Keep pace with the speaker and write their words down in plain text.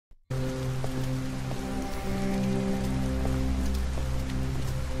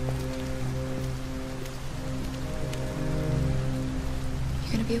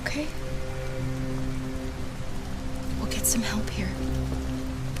be okay. We'll get some help here.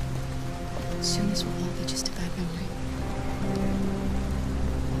 Soon this will all be just a bad memory.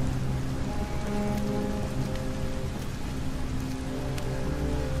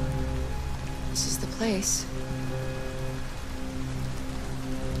 This is the place.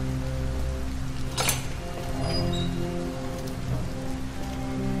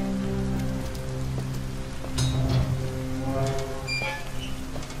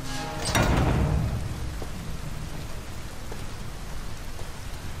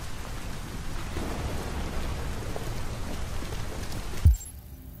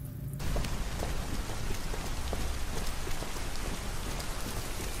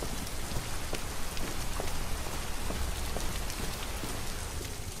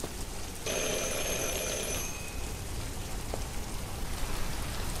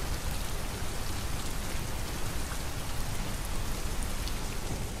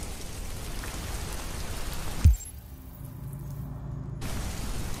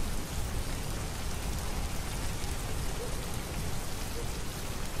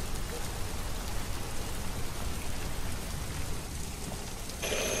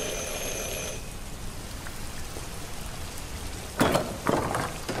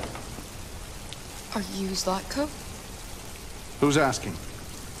 Are you Zlatko? Who's asking?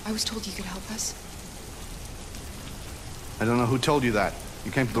 I was told you could help us. I don't know who told you that.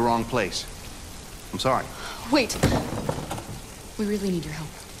 You came to the wrong place. I'm sorry. Wait. We really need your help.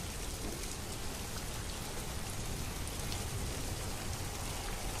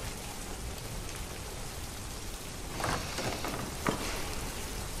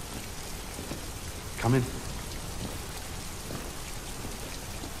 Come in.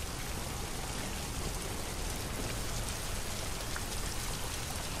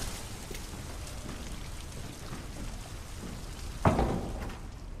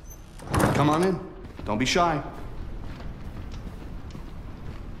 Come on in. Don't be shy.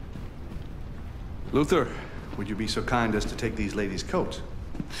 Luther, would you be so kind as to take these ladies' coats?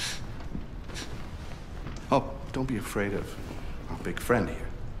 Oh, don't be afraid of our big friend here.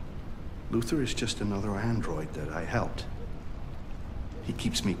 Luther is just another android that I helped. He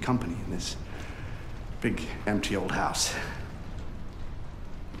keeps me company in this big, empty old house.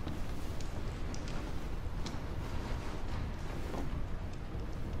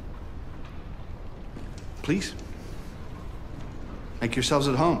 Please, make yourselves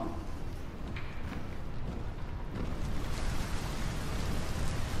at home.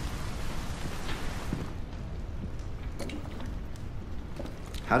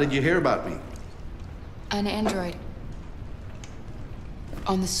 How did you hear about me? An android.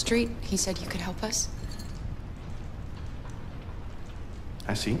 On the street, he said you could help us.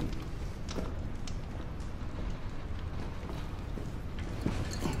 I see.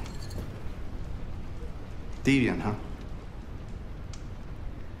 Deviant, huh?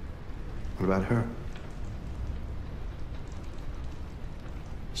 What about her?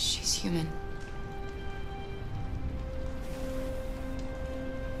 She's human.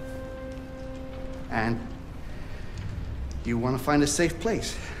 And you want to find a safe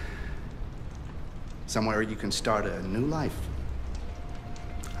place. Somewhere you can start a new life.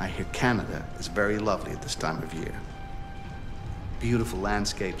 I hear Canada is very lovely at this time of year. Beautiful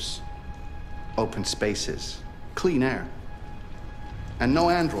landscapes, open spaces, clean air, and no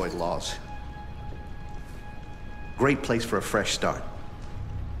android laws. Great place for a fresh start.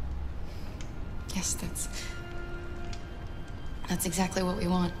 Yes, that's exactly what we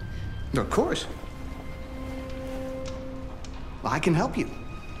want. Of course. Well, I can help you.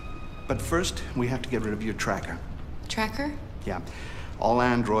 But first, we have to get rid of your tracker. Tracker? Yeah. All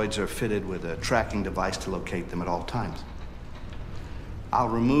androids are fitted with a tracking device to locate them at all times. I'll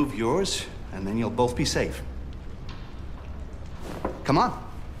remove yours, and then you'll both be safe. Come on.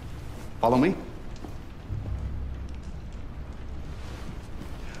 Follow me.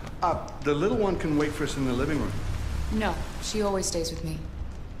 The little one can wait for us in the living room. No, she always stays with me.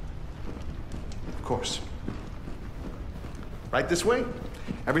 Of course. Right this way?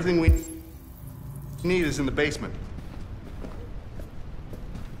 Everything we need is in the basement.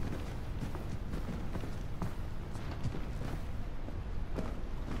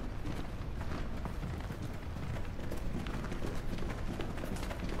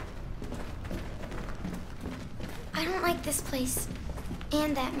 I don't like this place.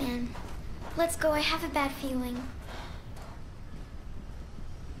 And that man. Let's go, I have a bad feeling.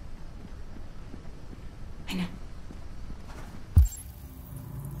 I know.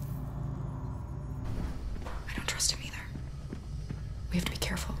 I don't trust him either. We have to be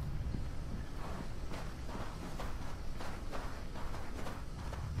careful.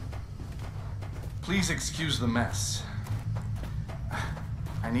 Please excuse the mess.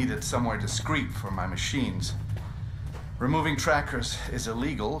 I needed somewhere discreet for my machines. Removing trackers is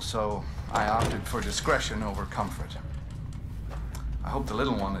illegal, so I opted for discretion over comfort. I hope the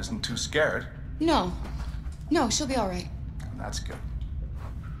little one isn't too scared. No. No, she'll be all right. That's good.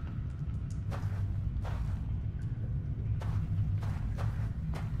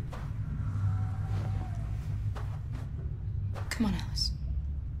 Come on, Alice.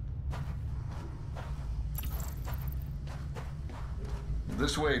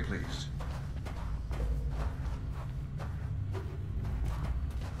 This way, please.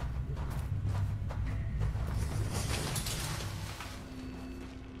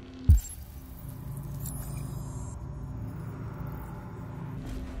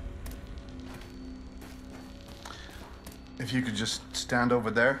 If you could just stand over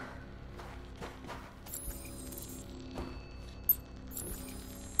there.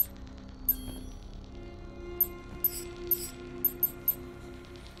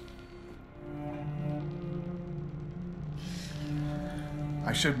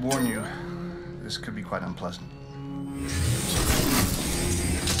 I should warn you, this could be quite unpleasant.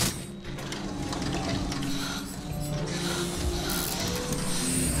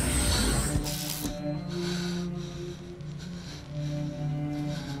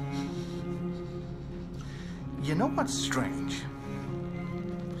 You know what's strange?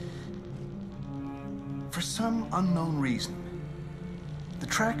 For some unknown reason, the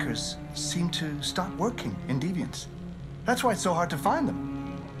trackers seem to stop working in Deviants. That's why it's so hard to find them.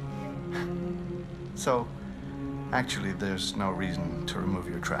 So, actually, there's no reason to remove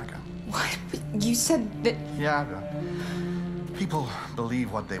your tracker. What? You said that... Yeah, people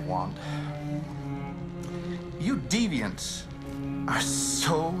believe what they want. You Deviants are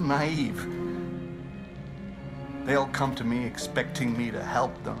so naive. They'll come to me expecting me to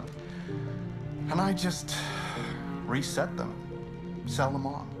help them. And I just reset them, sell them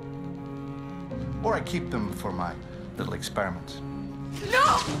on. Or I keep them for my little experiments.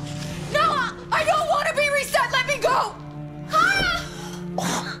 No! No! I don't want to be reset! Let me go! Ah!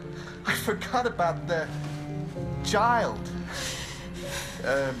 Oh, I forgot about the child.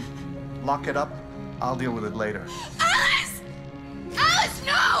 Lock it up. I'll deal with it later. Alice! Alice,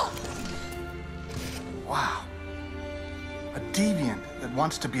 no! Wow. A deviant that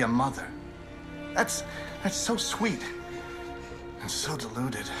wants to be a mother. That's so sweet. And so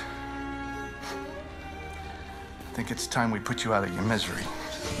deluded. I think it's time we put you out of your misery.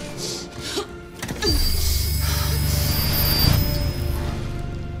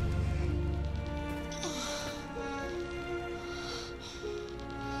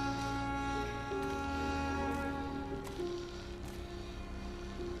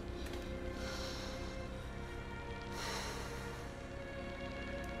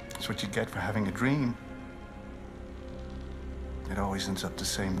 That's what you get for having a dream. It always ends up the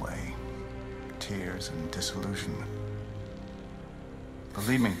same way. Tears and disillusionment.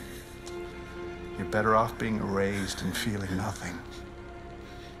 Believe me, you're better off being erased and feeling nothing.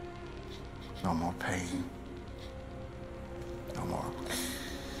 No more pain. No more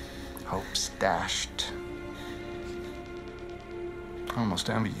hopes dashed. I almost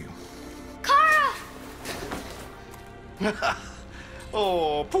envy you. Kara!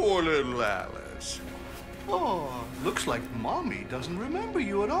 Oh, poor little Alice. Oh, looks like Mommy doesn't remember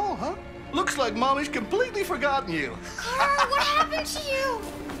you at all, huh? Looks like Mommy's completely forgotten you. Kara, what happened to you?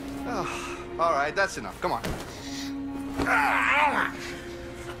 Oh, all right, that's enough. Come on.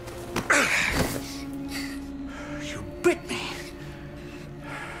 You bit me.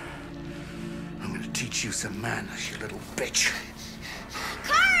 I'm gonna teach you some manners, you little bitch.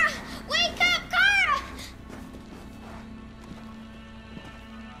 Kara! Wake up, Kara!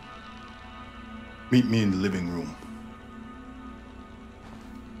 Meet me in the living room.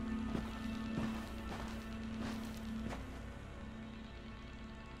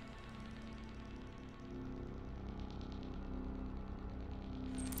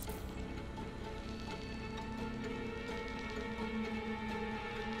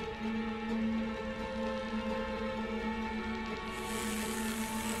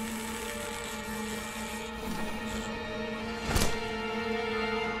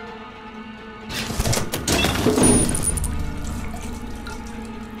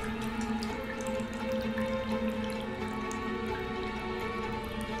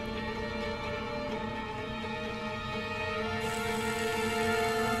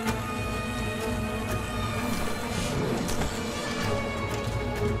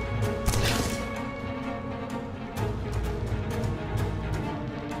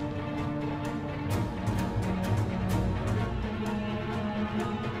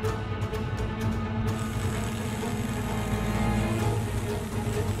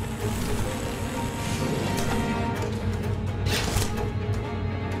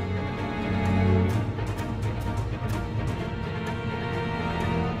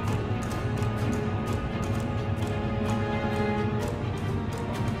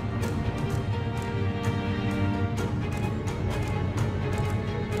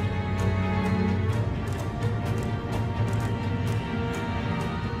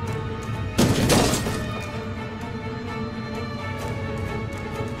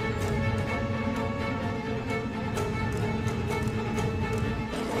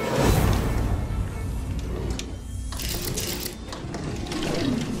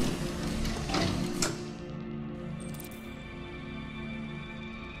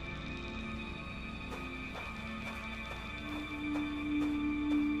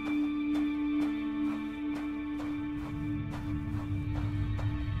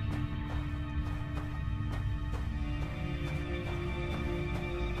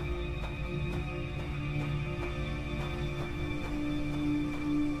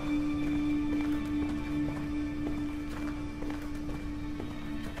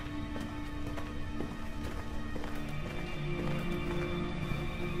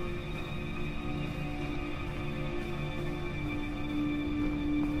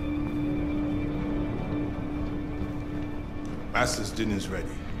 Master's dinner's ready.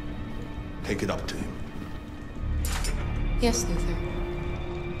 Take it up to him. Yes, Luther.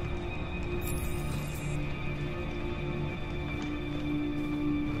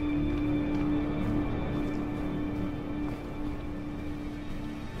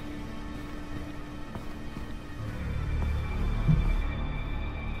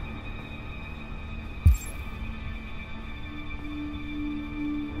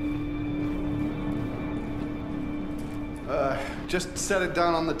 Just set it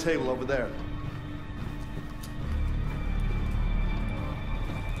down on the table over there.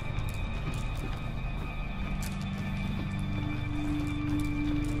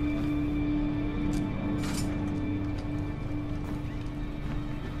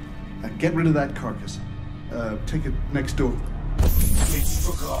 Get rid of that carcass. Take it next door. Bitch,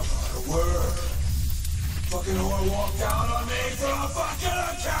 you forgot how to work. Fucking whore walked out on me for a fucking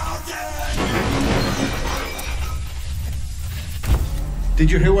accountant! Did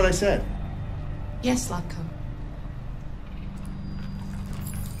you hear what I said? Yes, Zlatko.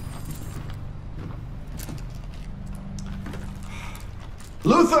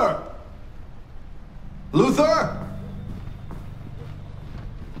 Luther! Luther!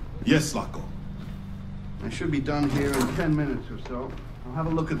 Yes, Zlatko. I should be done here in 10 minutes or so. I'll have a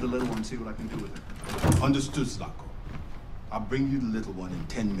look at the little one, see what I can do with it. Understood, Zlatko. I'll bring you the little one in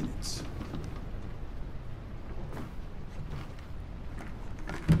 10 minutes.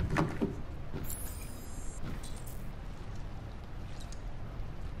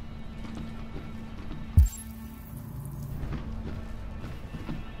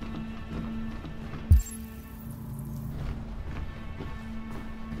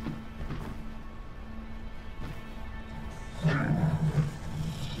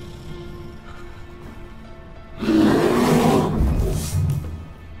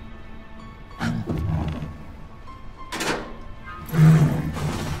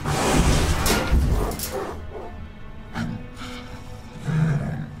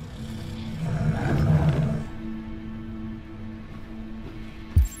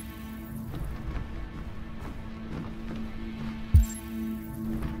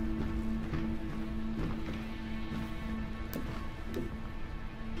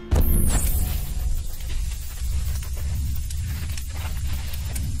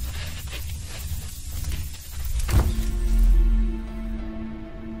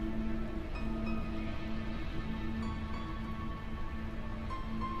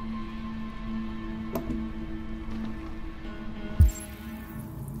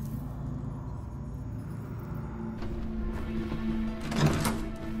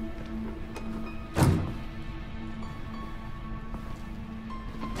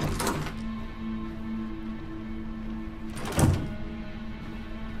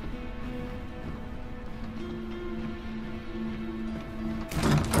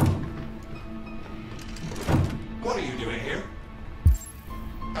 What are you doing here?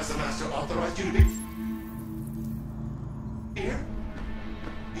 Has the master authorized you to be here?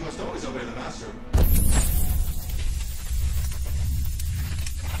 You must always obey the master.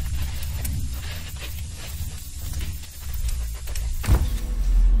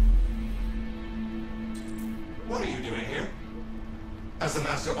 What are you doing here? Has the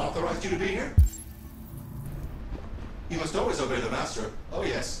master authorized you to be here? You must always obey the master. Oh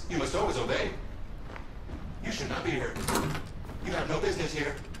yes, you must always obey. You should not be here. You have no business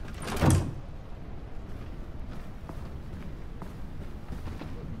here.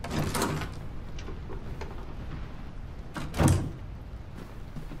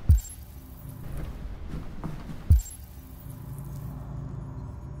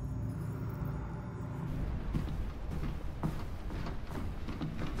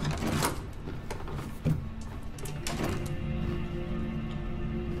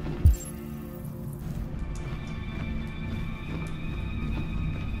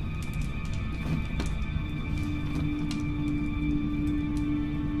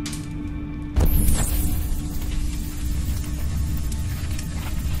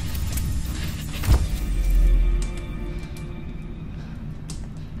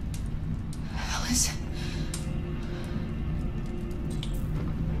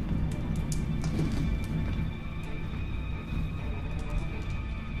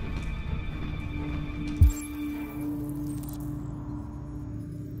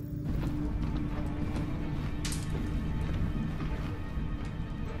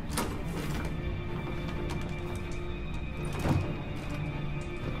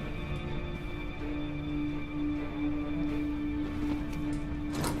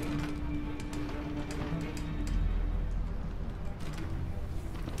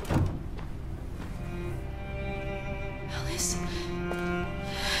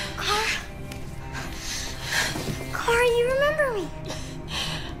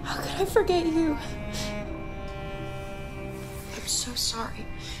 could I forget you? I'm so sorry.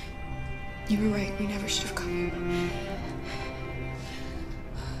 You were right. We never should have come.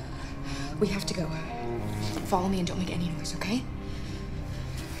 We have to go. Follow me and don't make any noise, okay?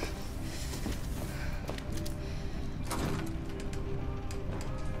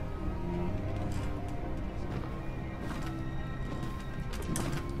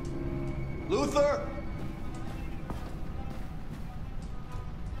 Luther!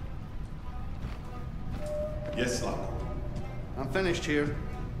 Yes, Zlatko. I'm finished here.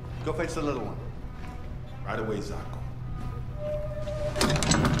 Go fetch the little one. Right away, Zlatko.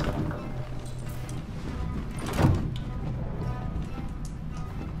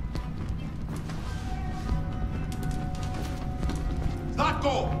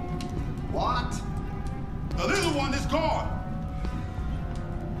 Zlatko! What? The little one is gone!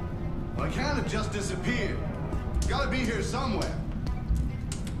 Well, I can't have just disappeared. Gotta be here somewhere.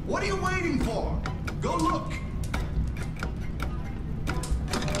 What are you waiting for? Go look.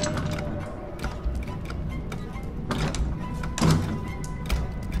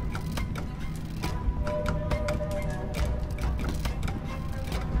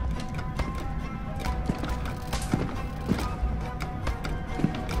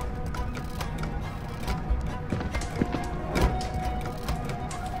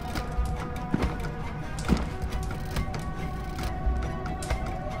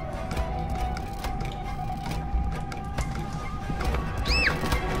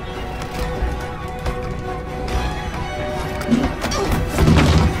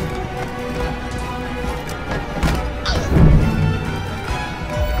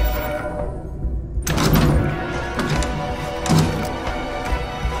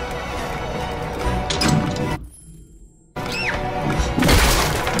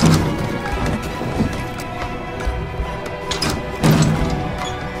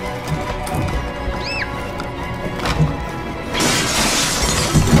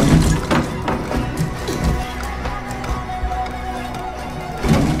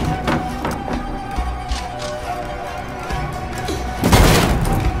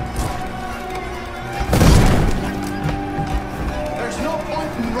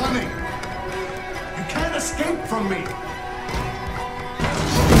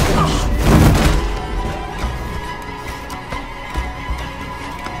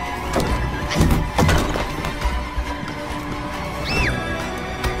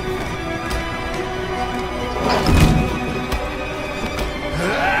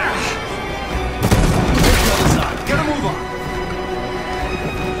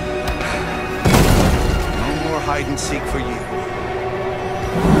 Hide and seek for you.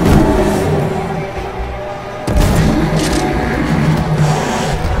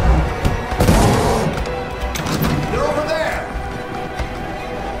 They're over there.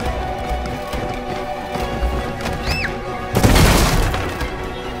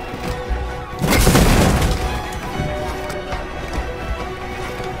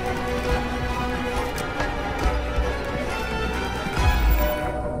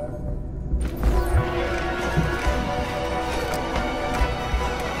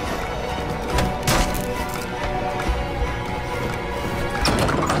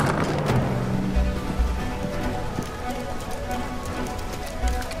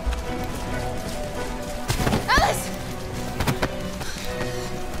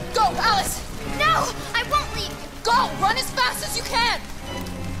 Run as fast as you can!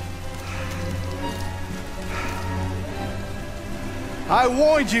 I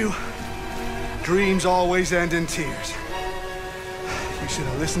warned you. Dreams always end in tears. You should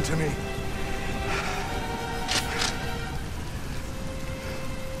have listened to me.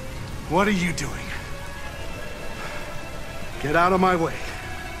 What are you doing? Get out of my way.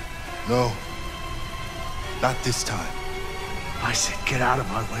 No. Not this time. I said get out of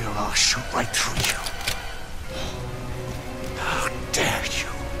my way or I'll shoot right through you. How dare you?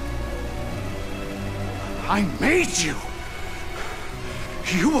 I made you.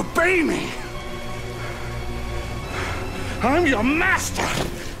 You obey me. I'm your master.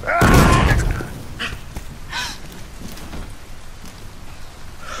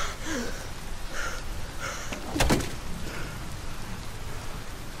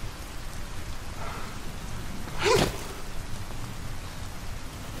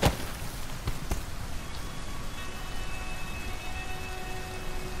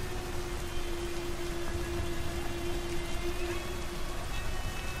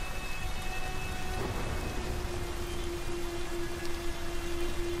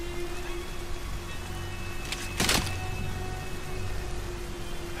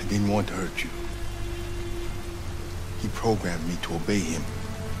 I didn't want to hurt you. He programmed me to obey him.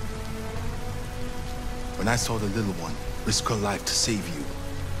 When I saw the little one risk her life to save you,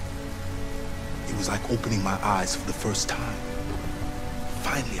 it was like opening my eyes for the first time.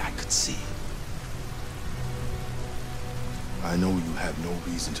 Finally, I could see. I know you have no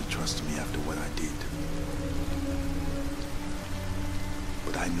reason to trust me after what I did.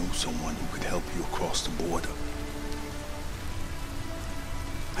 But I know someone who could help you across the border.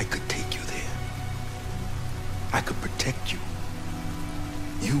 I could take you there. I could protect you.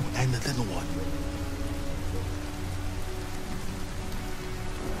 You and the little one.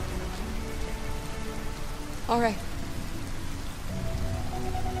 All right.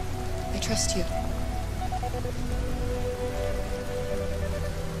 I trust you.